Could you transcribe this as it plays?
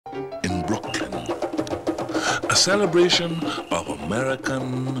a celebration of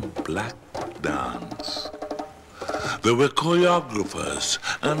American black dance. There were choreographers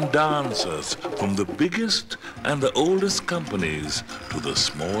and dancers from the biggest and the oldest companies to the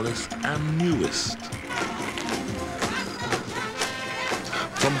smallest and newest.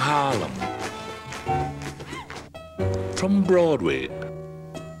 From Harlem, from Broadway,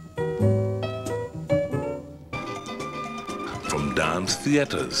 from dance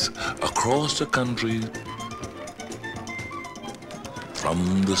theaters across the country,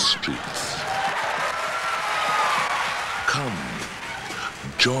 from the streets. Come,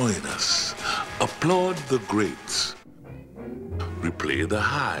 join us, applaud the greats, replay the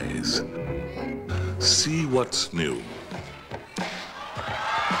highs, see what's new.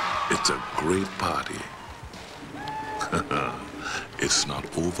 It's a great party. It's not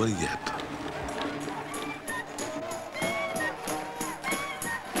over yet.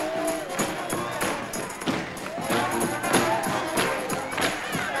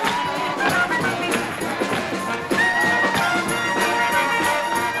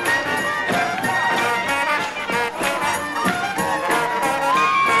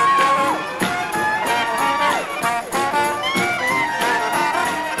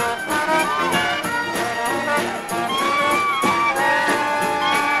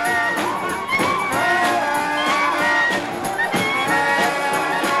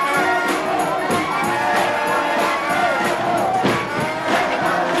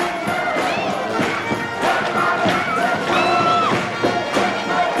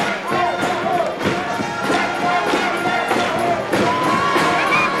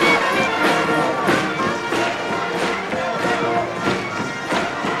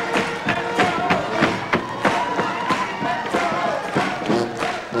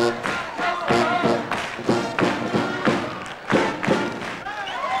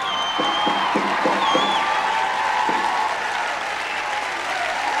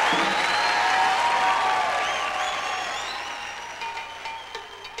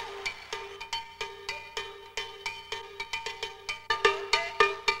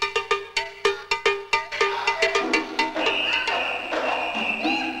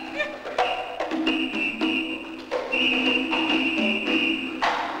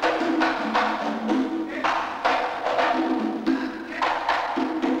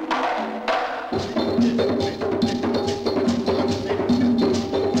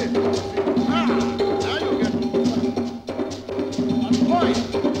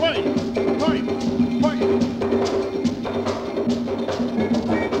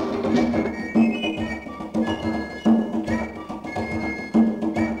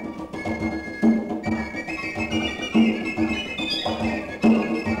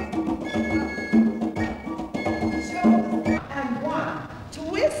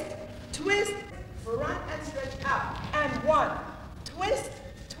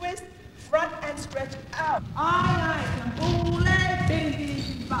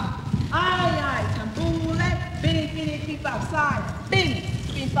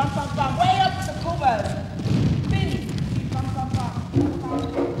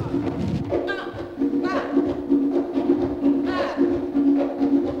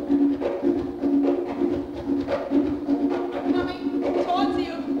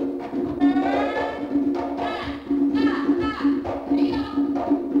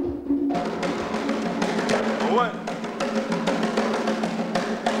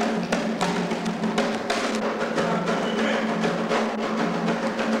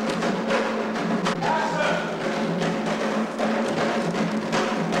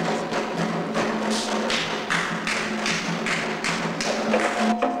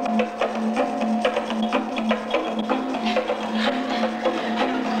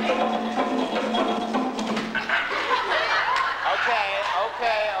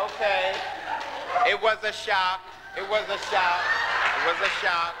 It was a shock. It was a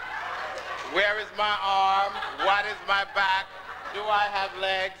shock. Where is my arm? What is my back? Do I have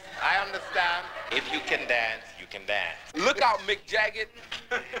legs? I understand. If you can dance, you can dance. Look out, Mick Jagger.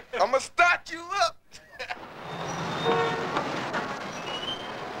 I'm gonna start you up.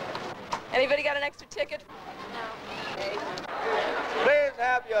 Anybody got an extra ticket? No. Okay. Please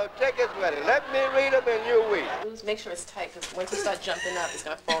have your tickets ready. Let me read them and you read. Make sure it's tight, because once you start jumping up, it's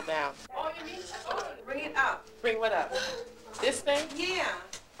going to fall down. Oh, you mean? Bring it up. Bring what up? This thing? Yeah.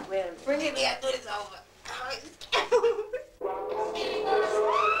 Wait a minute. Bring it after it's over.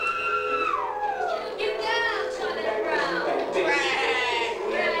 Get down, Charlie Brown.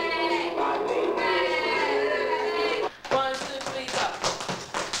 One, two, three, up.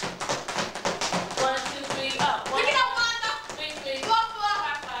 One, two, three, up. One, Pick it up, Wanda. three, three. Go for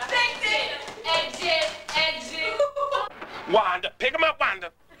it. Exit. Exit. Exit.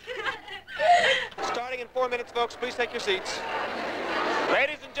 folks, please take your seats.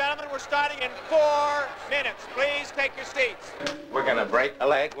 Ladies and gentlemen, we're starting in 4 minutes. Please take your seats. We're gonna break a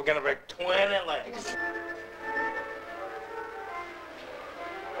leg. We're gonna break 20 legs.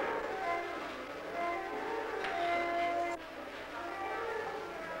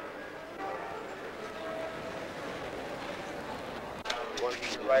 One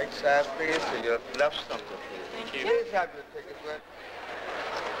to the right side, please, to your left something, please. Thank you. Please have your tickets ready.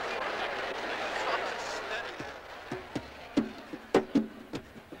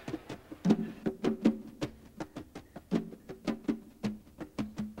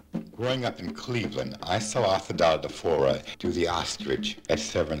 Growing up in Cleveland, I saw Arthur Dada Fora do the ostrich at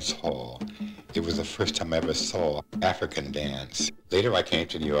Severance Hall. It was the first time I ever saw African dance. Later I came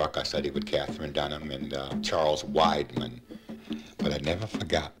to New York. I studied with Catherine Dunham and Charles Weidman. But I never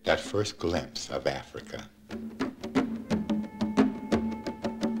forgot that first glimpse of Africa.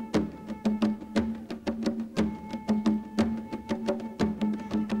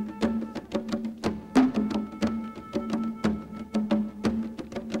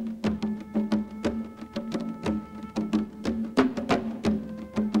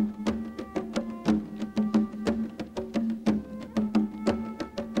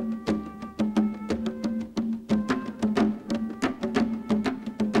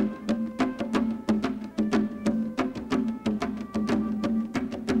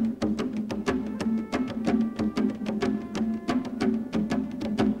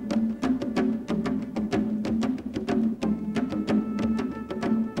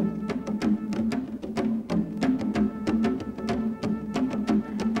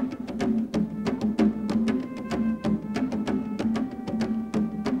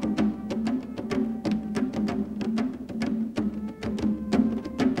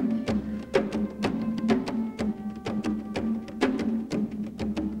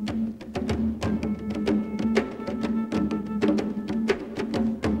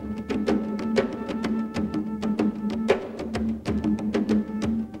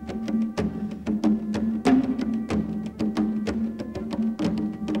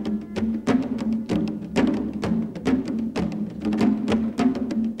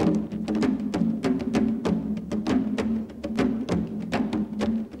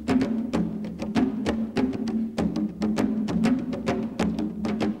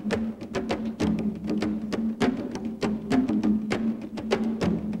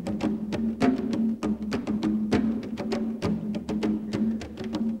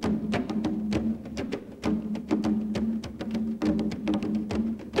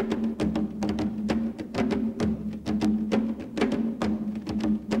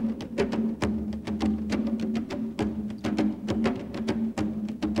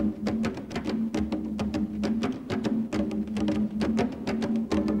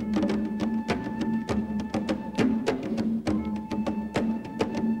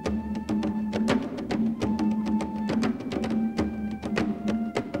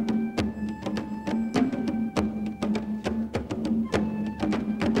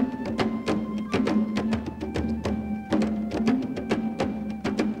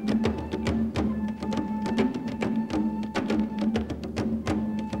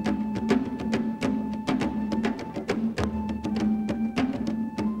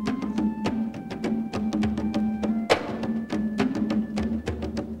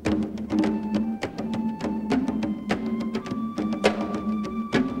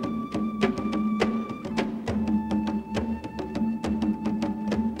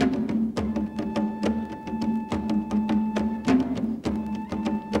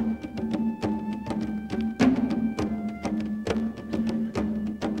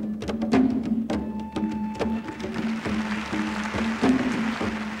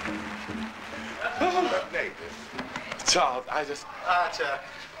 Charles, I just...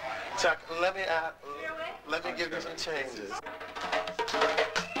 Chuck, let me give you some changes.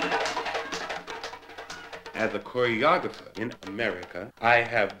 As a choreographer in America, I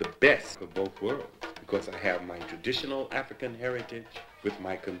have the best of both worlds because I have my traditional African heritage with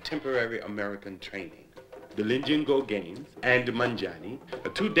my contemporary American training. The Linjingo Games and Manjani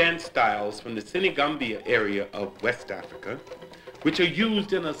are two dance styles from the Senegambia area of West Africa, which are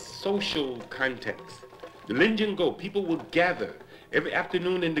used in a social context. The Linjingo, people will gather every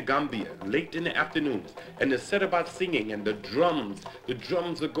afternoon in the Gambia, late in the afternoons, and they set about singing, and the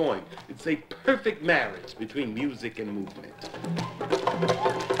drums are going. It's a perfect marriage between music and movement.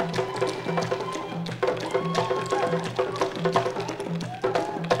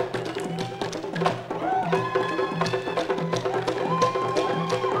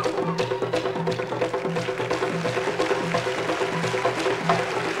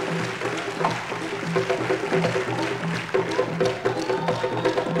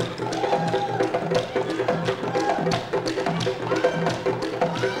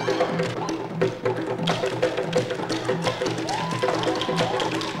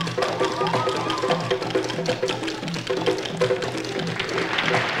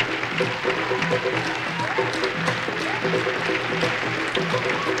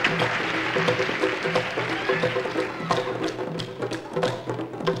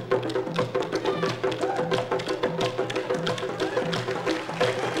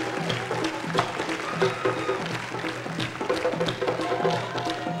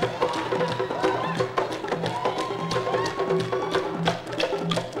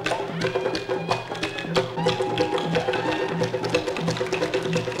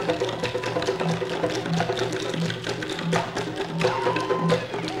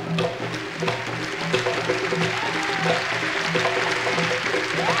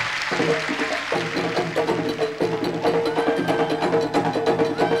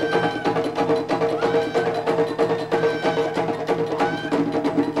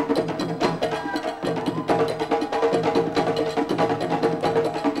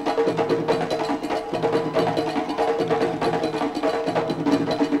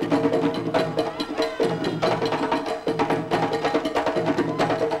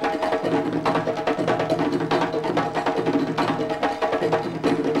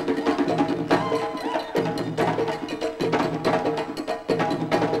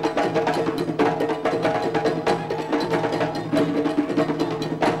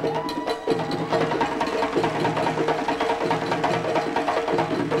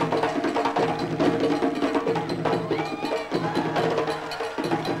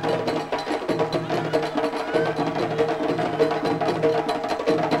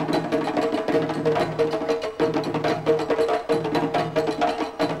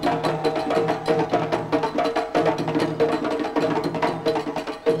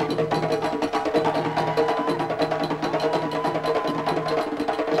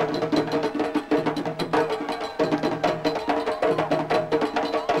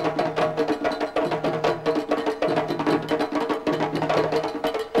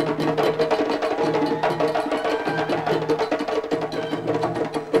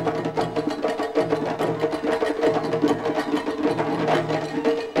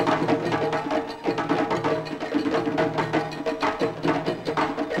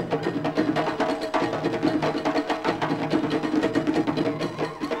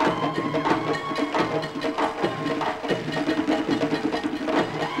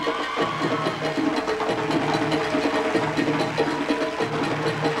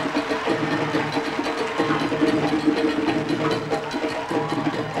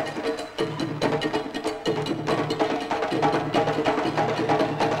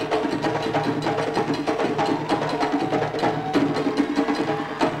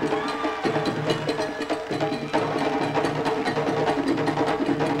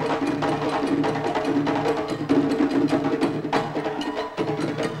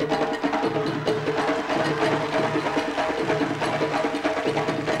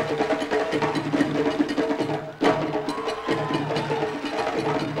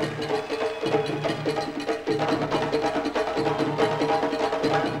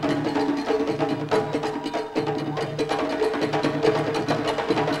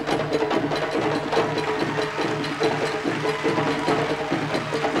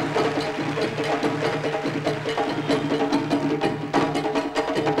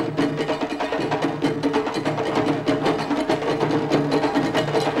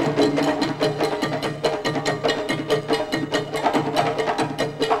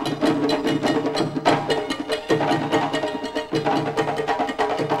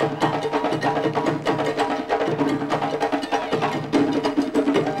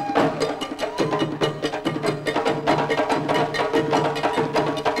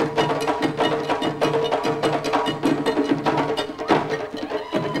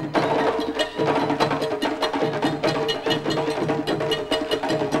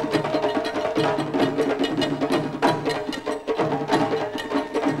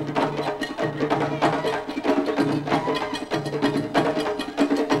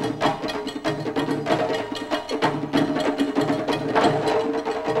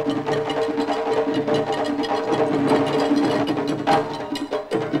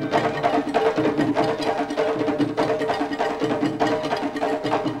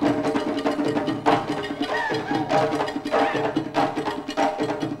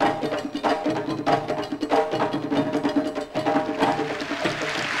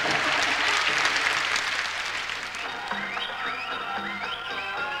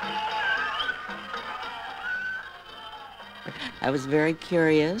 I was very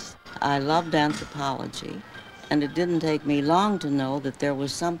curious. I loved anthropology. And it didn't take me long to know that there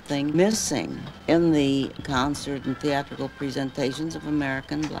was something missing in the concert and theatrical presentations of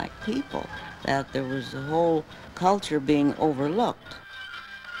American black people, that there was a whole culture being overlooked.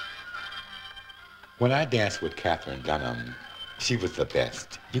 When I danced with Catherine Dunham, She was the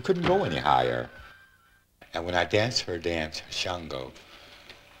best. You couldn't go any higher. And when I danced her dance, Shango,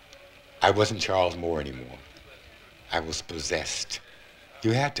 I wasn't Charles Moore anymore. I was possessed.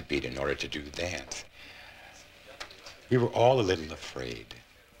 You had to be in order to do the dance. We were all a little afraid.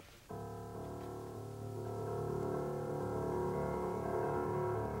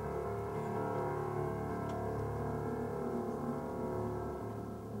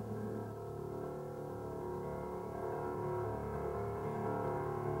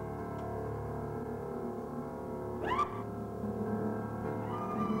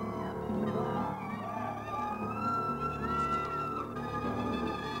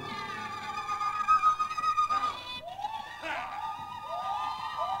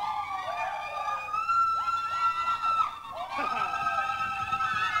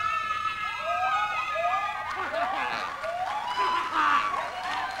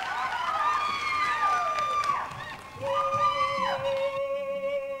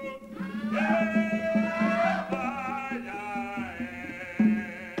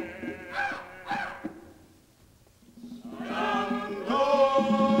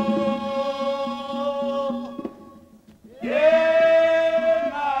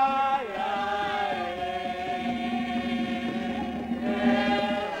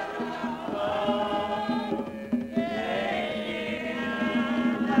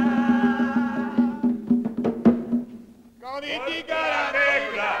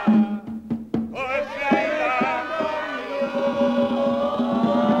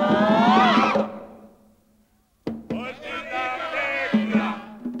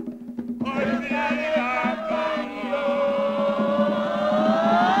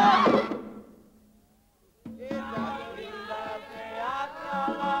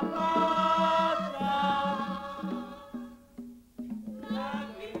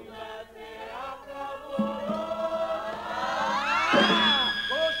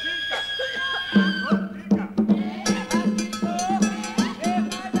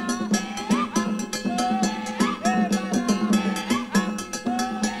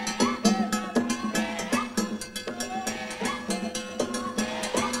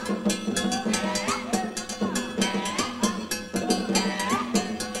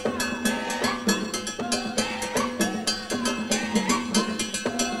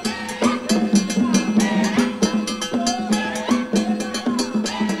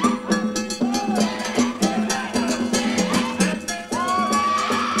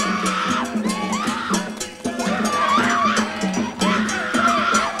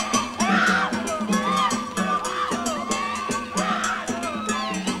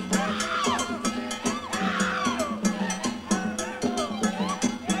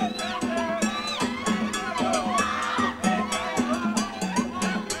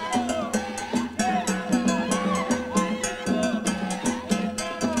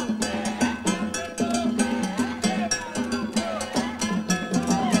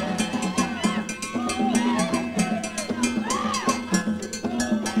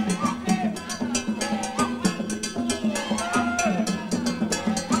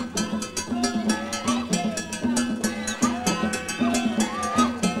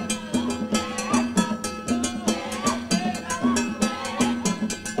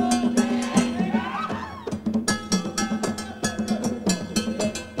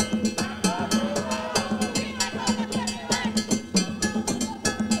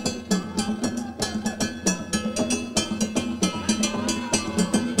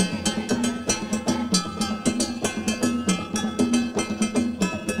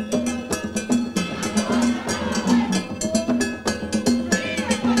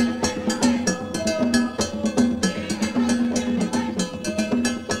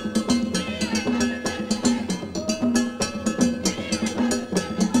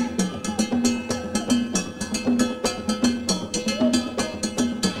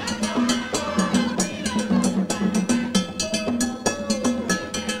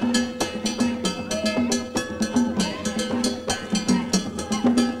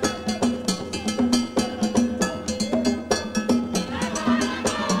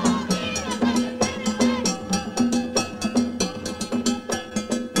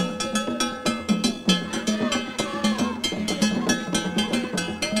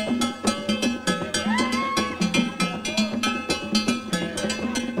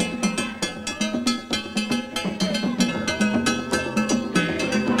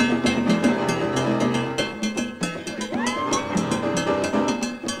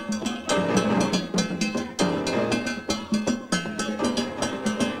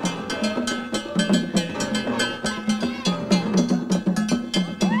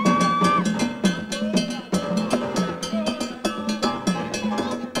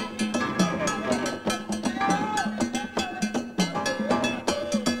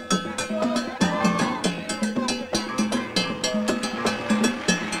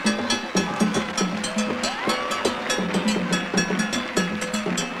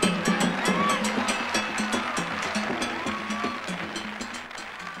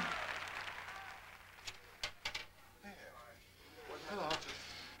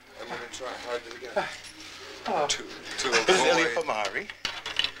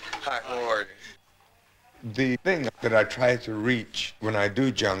 Hi, how are you? The thing that I try to reach when I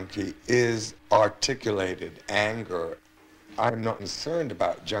do junkie is articulated anger. I'm not concerned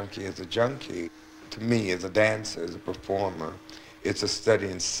about junkie as a junkie. To me, as a dancer, as a performer, it's a study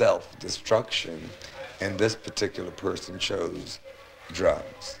in self-destruction, and this particular person chose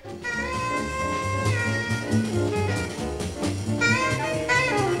drugs.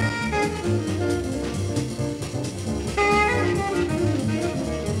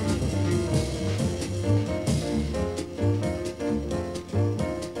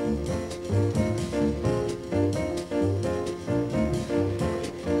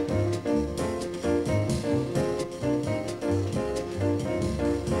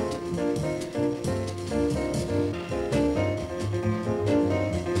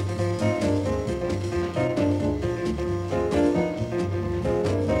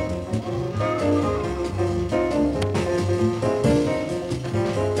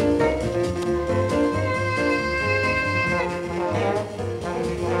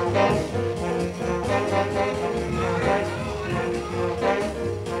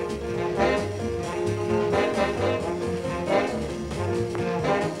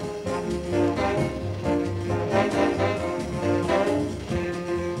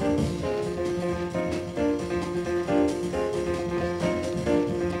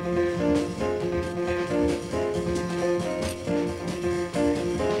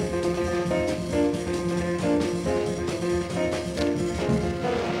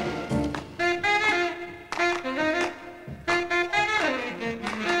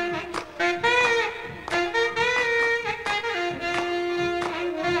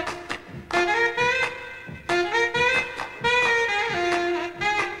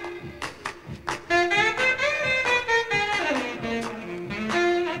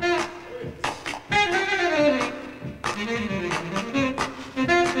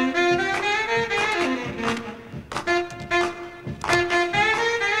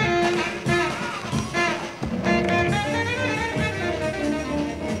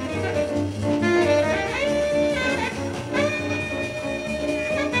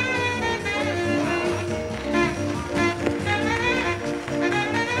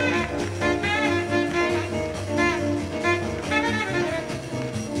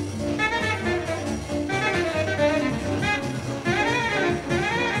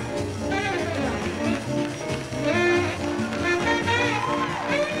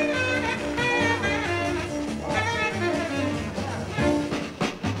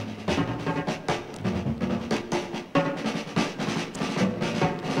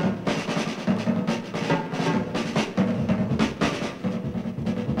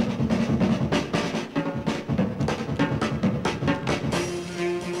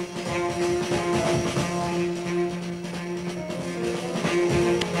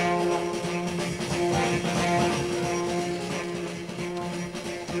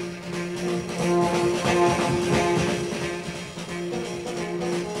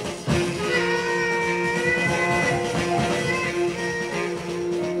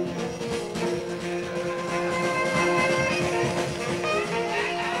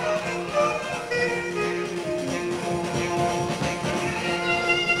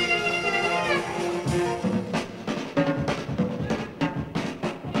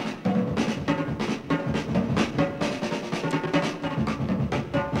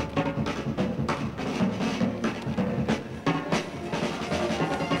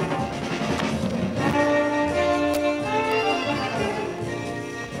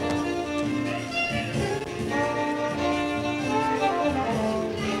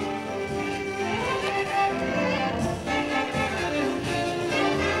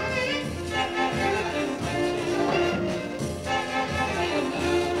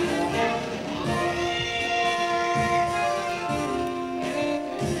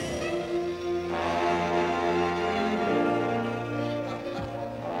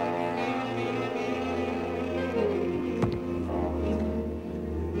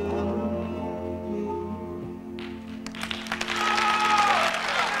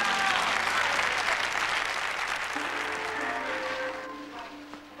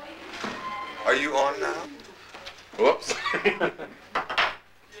 Are you on now? Whoops.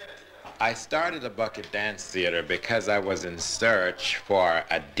 I started the Bucket Dance Theater because I was in search for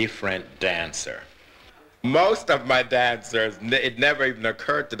a different dancer. Most of my dancers, it never even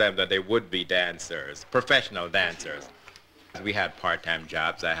occurred to them that they would be dancers, professional dancers. We had part-time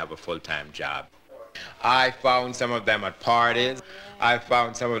jobs. I have a full-time job. I found some of them at parties. I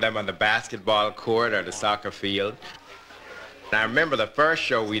found some of them on the basketball court or the soccer field. And I remember the first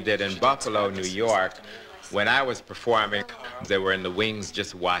show we did in Buffalo, New York. When I was performing, they were in the wings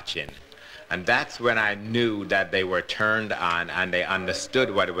just watching. And that's when I knew that they were turned on and they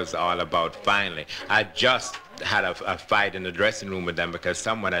understood what it was all about finally. I just had a fight in the dressing room with them because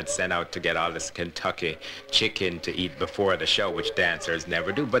someone had sent out to get all this Kentucky chicken to eat before the show, which dancers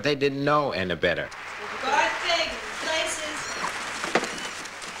never do, but they didn't know any better. Garth, Fagan, places.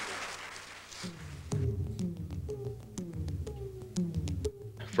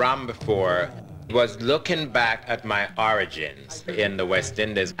 From before was looking back at my origins in the West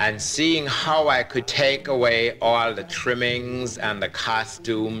Indies and seeing how I could take away all the trimmings and the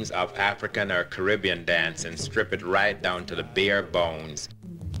costumes of African or Caribbean dance and strip it right down to the bare bones.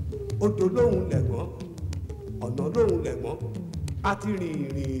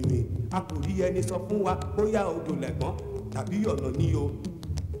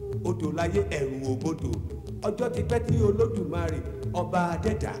 Ọba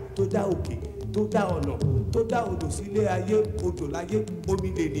Adẹ́dà tó dá òkè tó dá ọ̀nà tó dá odò sílé ayé odò láyé omi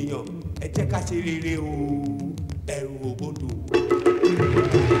lènìyàn ẹ jẹ́ ká ṣe rere o ẹ̀rù òbodò.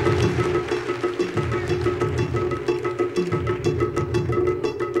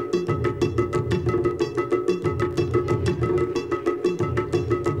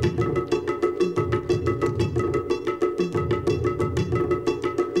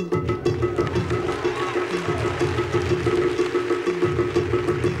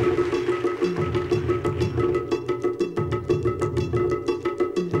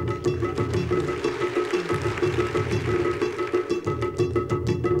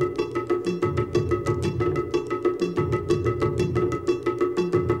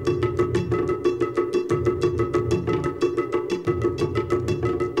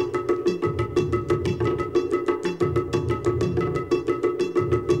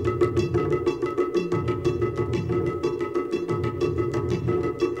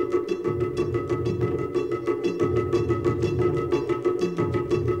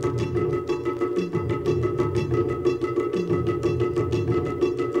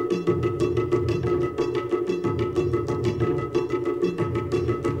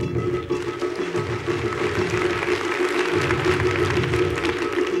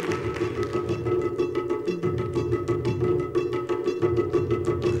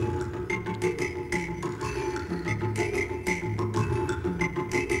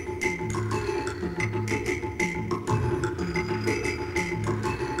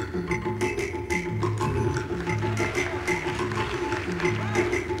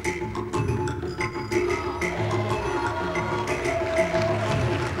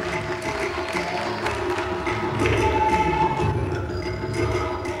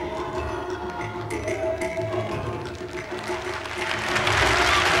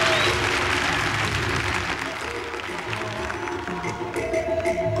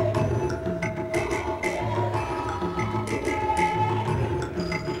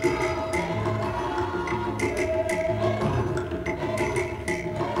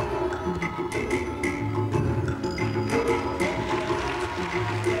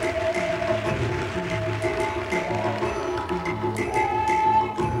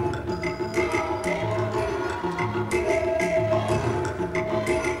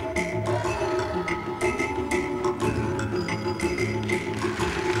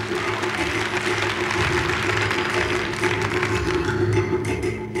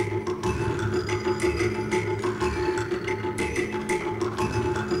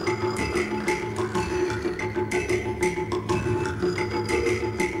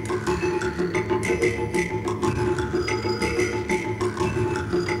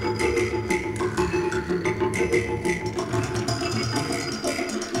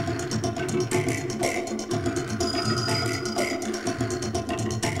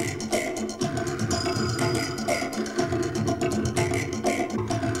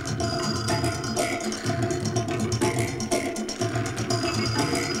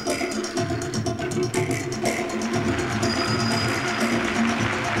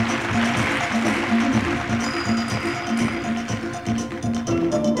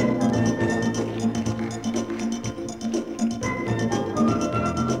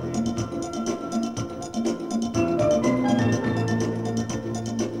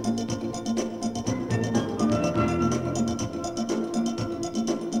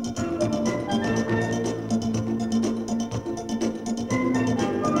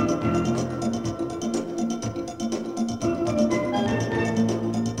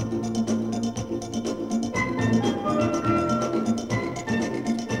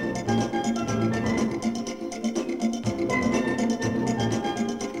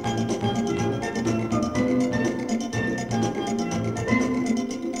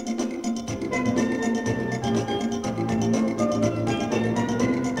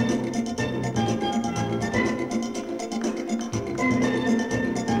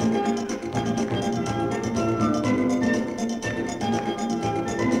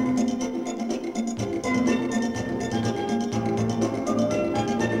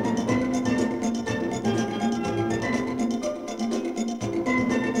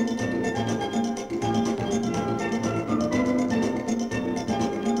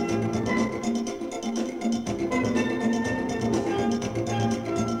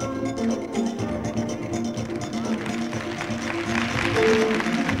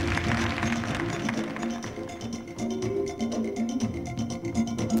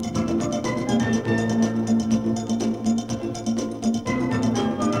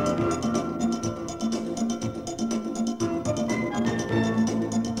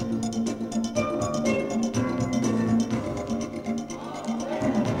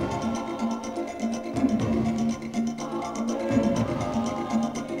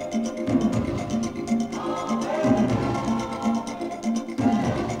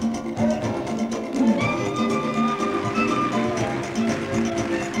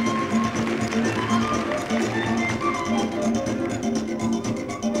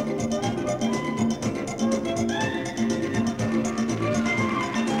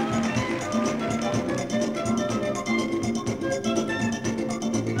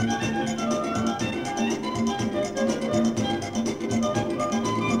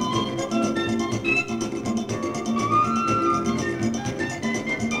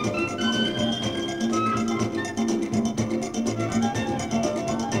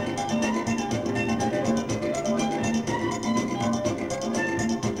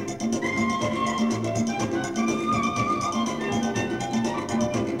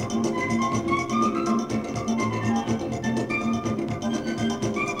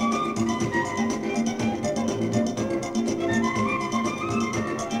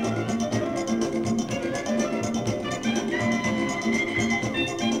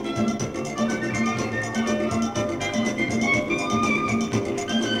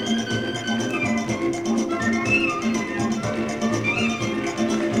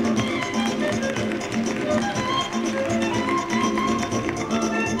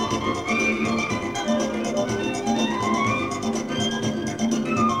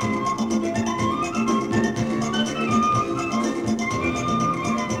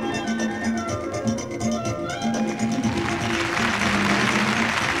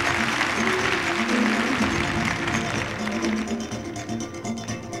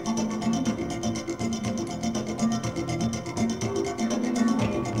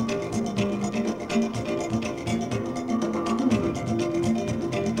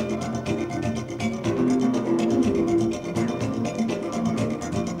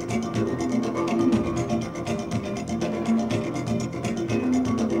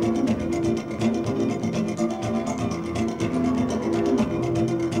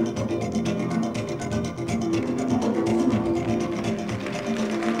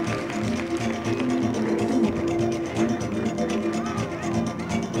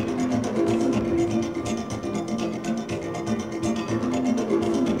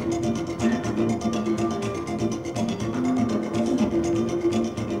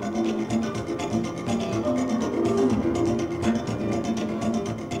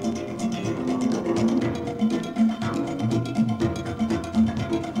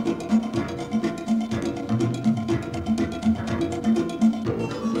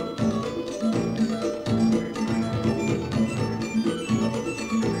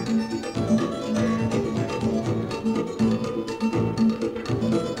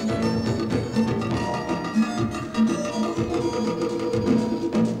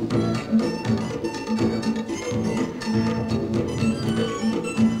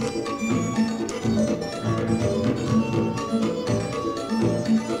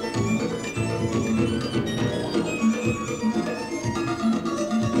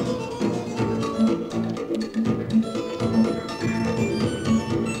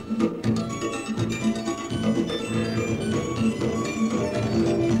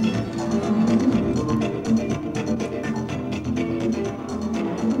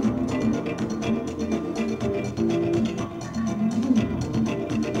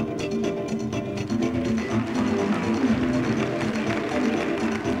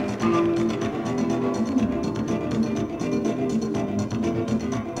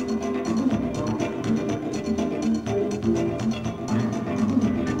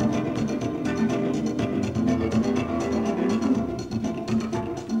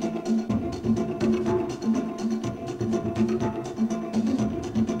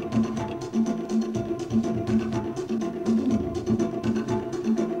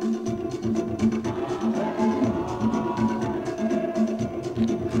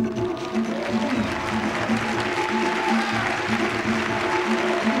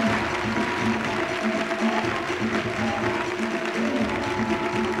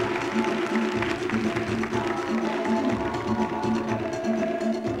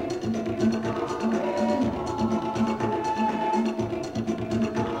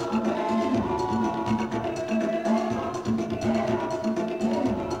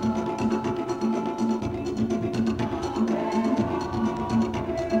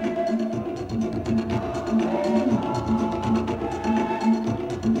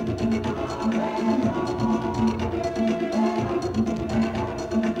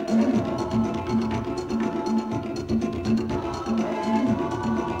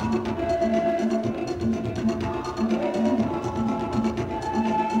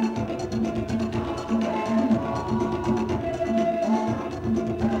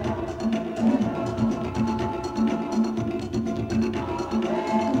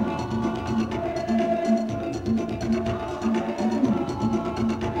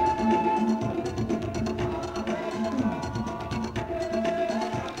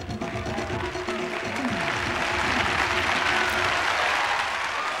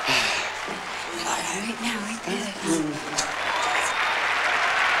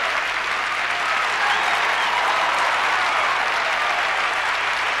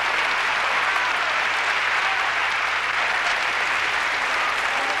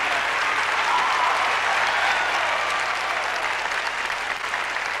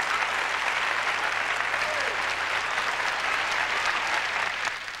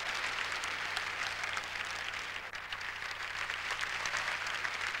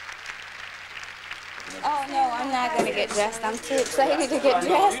 Oh, no, I'm not going to get dressed. I'm too excited to get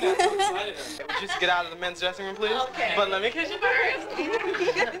dressed. Would you just get out of the men's dressing room, please? Okay. But let me kiss you first.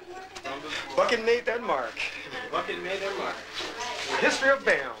 Bucket made that mark. Bucket made that mark. The history of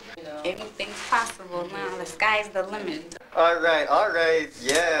BAM. Anything's possible now. The sky's the limit. All right,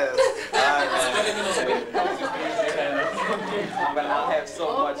 yes. But I'll have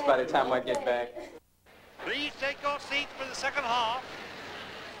so much by the time I get back. Please take your seats for the second half.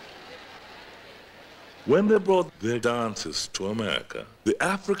 When they brought their dances to America, the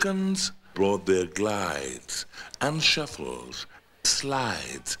Africans brought their glides and shuffles,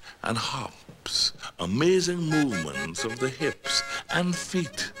 slides and hops, amazing movements of the hips and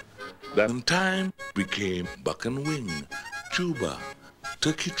feet that in time became buck and wing, juba,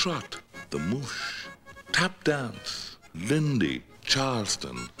 turkey trot, the moosh, tap dance, Lindy,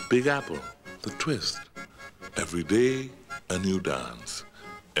 Charleston, Big Apple, the twist. Every day, a new dance.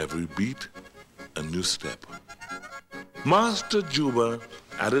 Every beat, a new step. Master Juba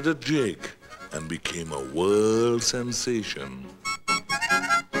added a jig and became a world sensation.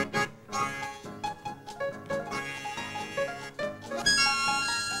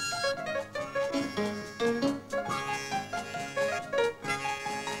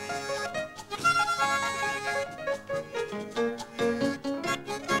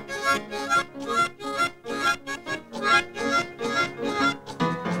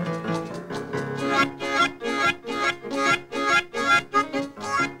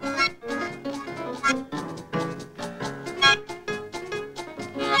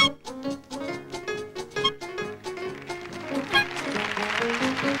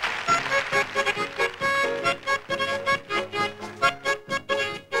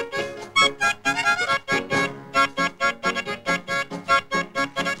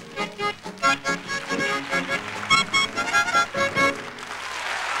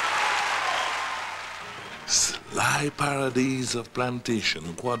 Parodies of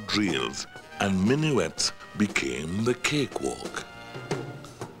plantation quadrilles and minuets became the cakewalk.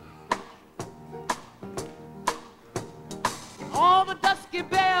 All the dusky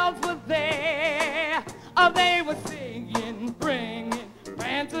bells were there. Oh, they were singing, bringing,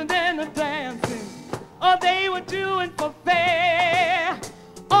 prancing and dancing. Oh, they were doing for fair.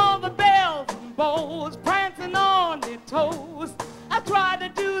 All the bells and bowls prancing on their toes. I tried to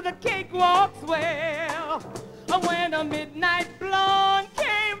do the cakewalks well. When a midnight blonde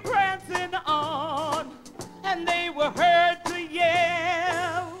came prancing on, and they were heard to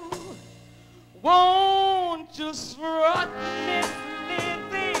yell, won't you strut, Miss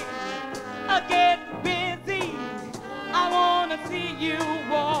Lizzie, get busy, I want to see you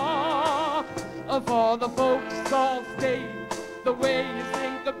walk, for the folks all say the way you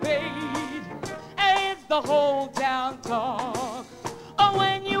syncopate, it's the whole town talk. Oh,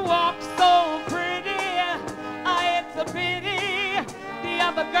 when you walk so pretty, it's a pity the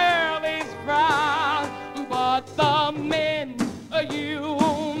other girl is proud, but the men you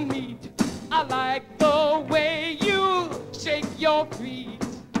meet, I like the way you shake your feet.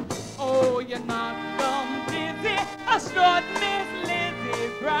 Oh, you're not some dizzy, a strut Miss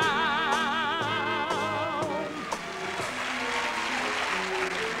Lizzie Brown.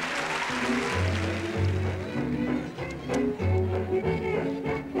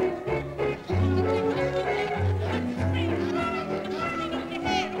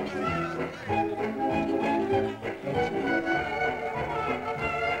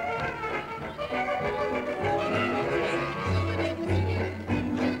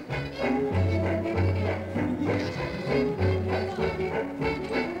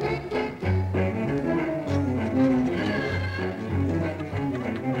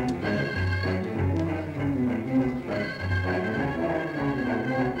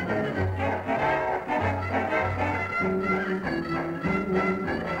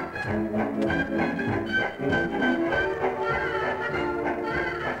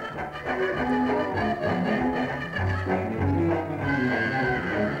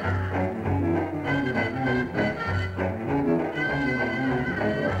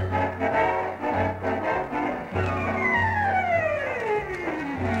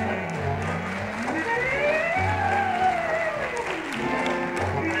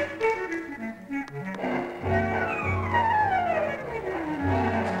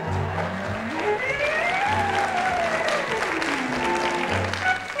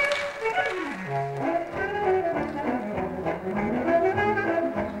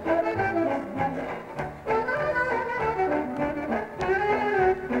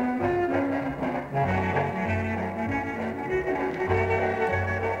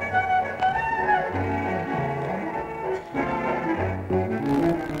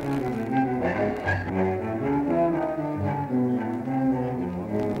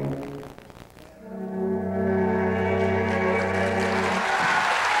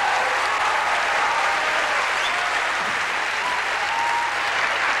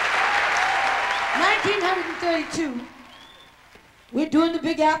 1932, we're doing the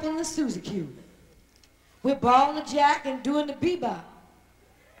Big Apple and the Suzy Q. We're balling the jack and doing the bebop.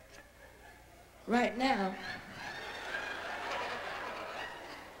 Right now,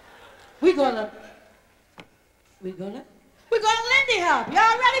 we're gonna Lindy Hop.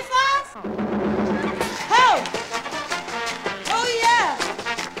 Y'all ready for us? Ho! Oh yeah!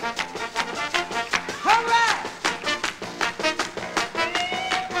 All right!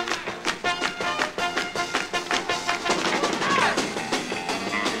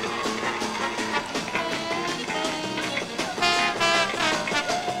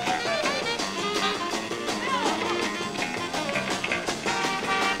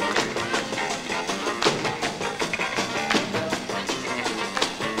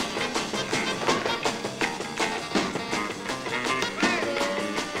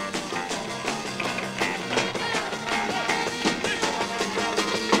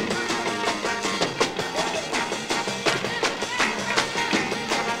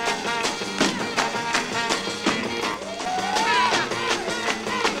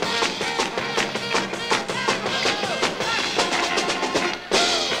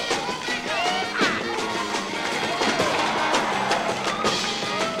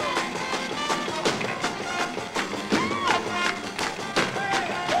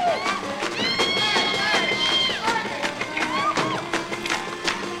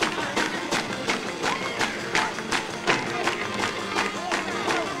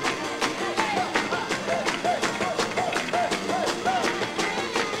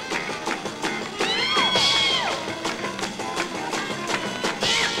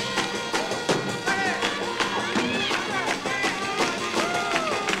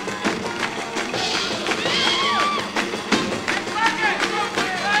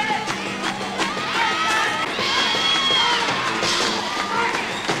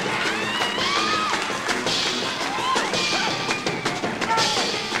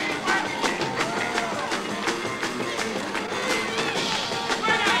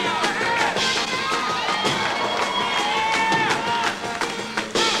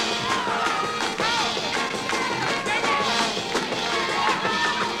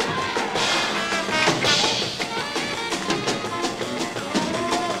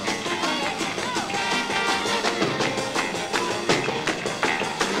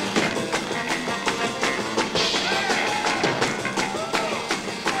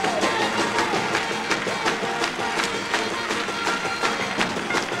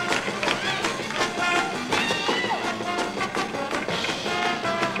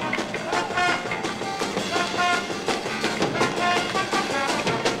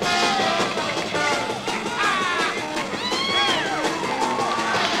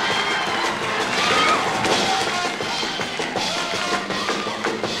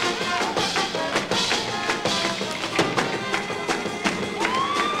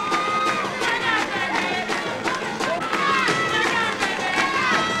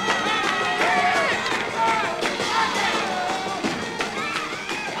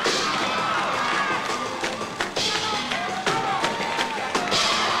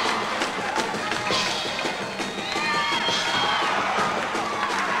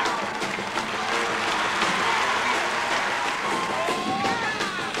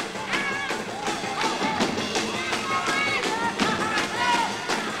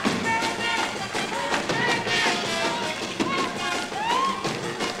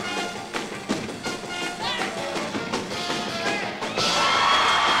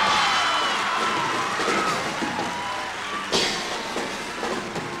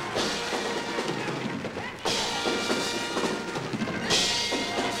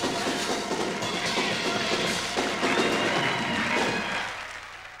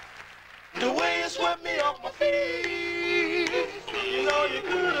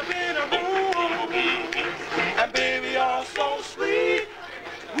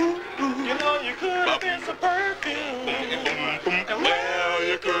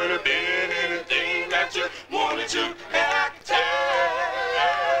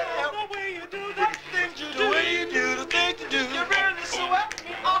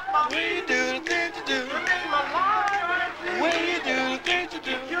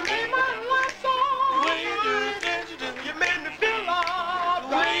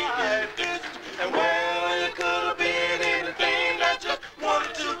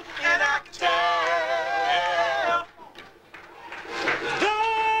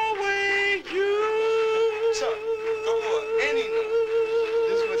 Go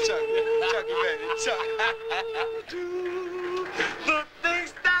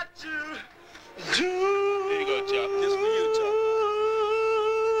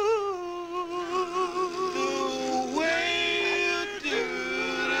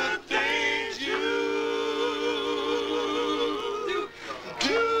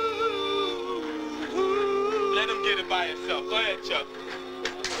it by yourself. Go ahead, Chuck.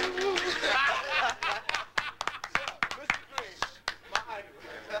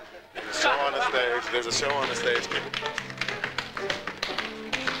 There's a show on the stage. There's a show on the stage.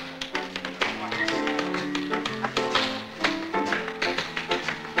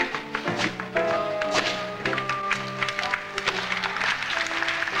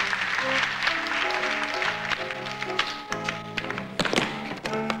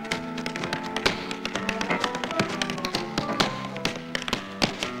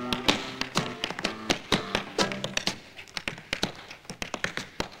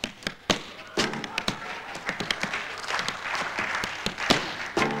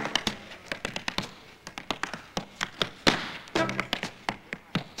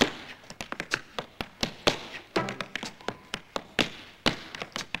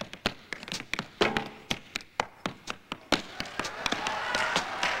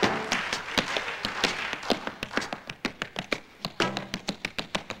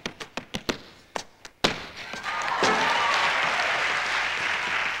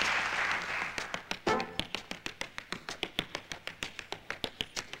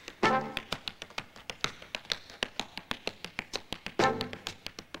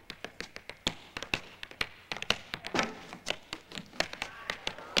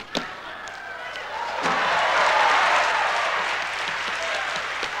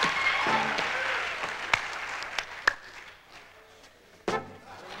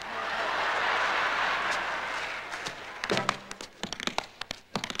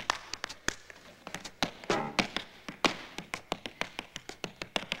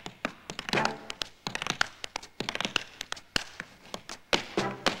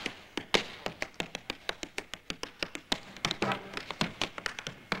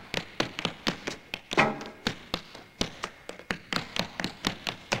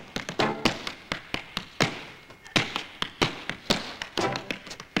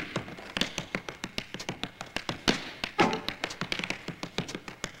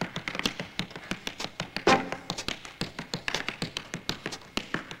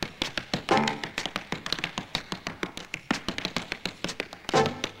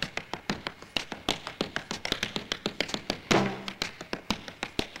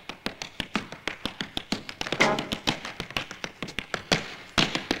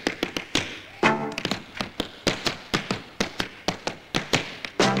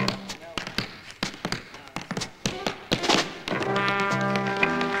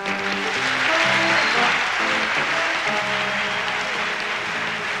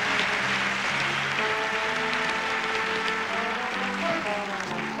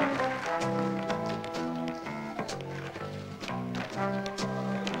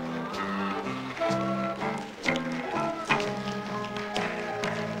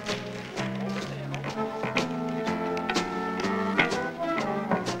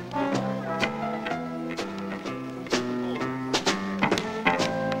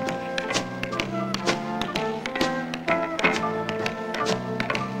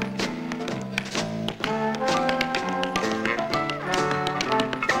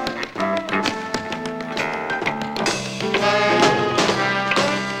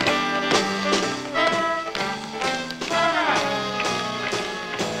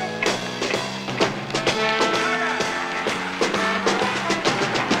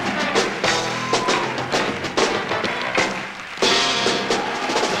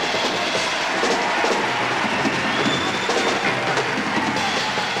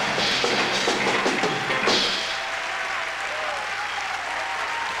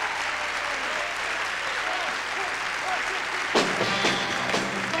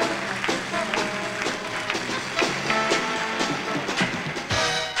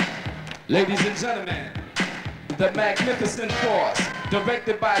 Ladies and gentlemen, the Magnificent Force,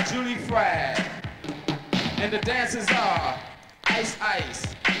 directed by Julie Frag. And the dances are Ice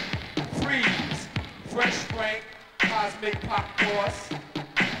Ice, Freeze, Fresh Frank, Cosmic Pop Force,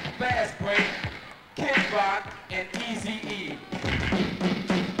 Fast Break, Kid Rock, and Easy-E.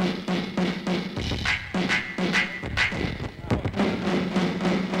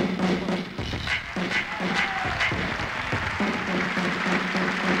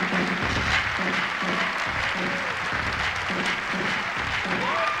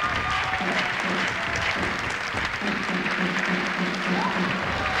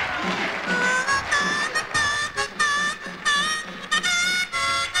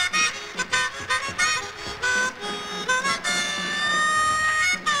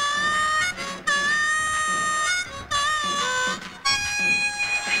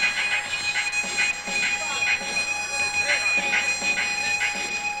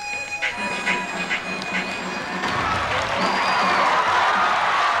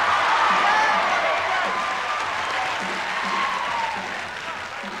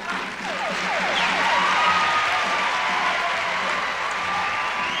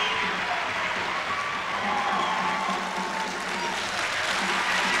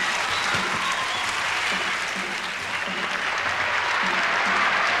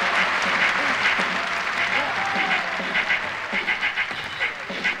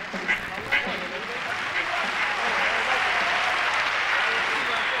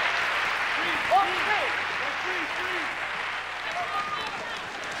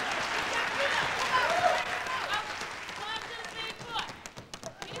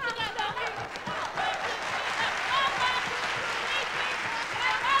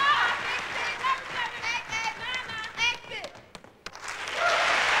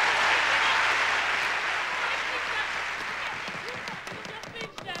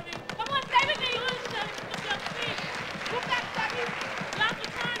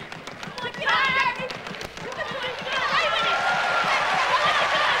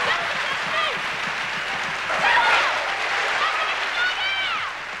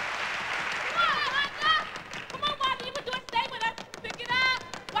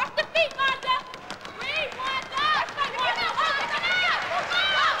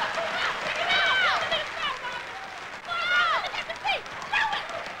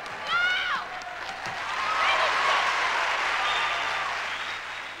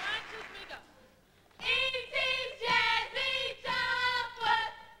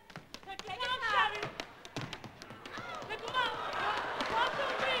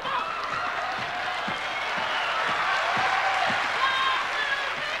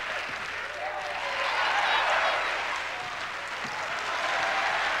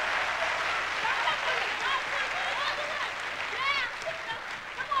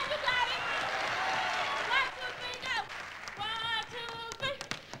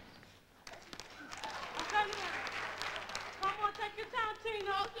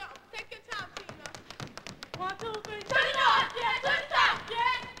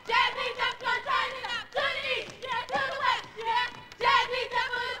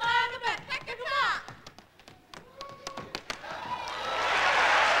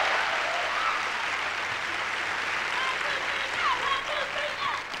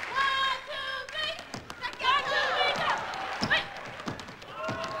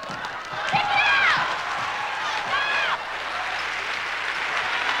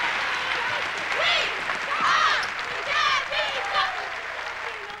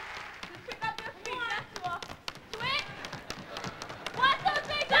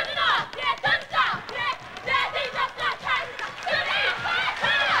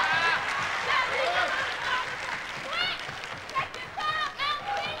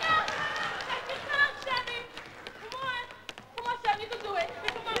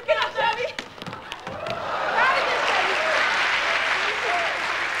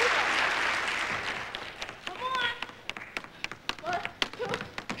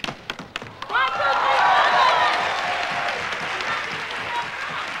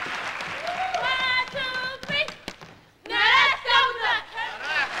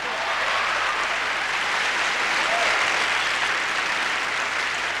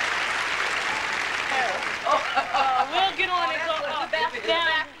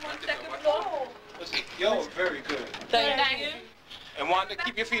 Y'all were very good. Thank you. And Wanda,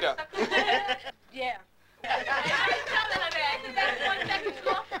 keep your feet up. Yeah.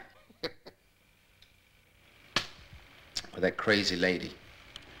 Well, that crazy lady.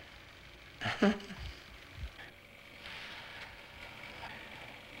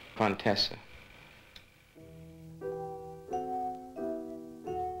 Contessa.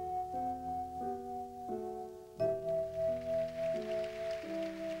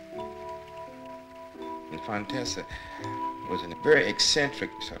 And Fontessa was a very eccentric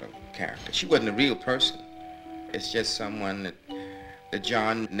sort of character. She wasn't a real person. It's just someone that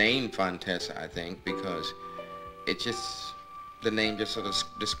John named Fontessa, I think, because the name just sort of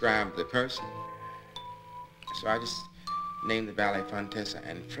described the person. So I just named the ballet Fontessa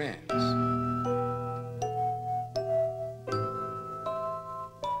and Friends.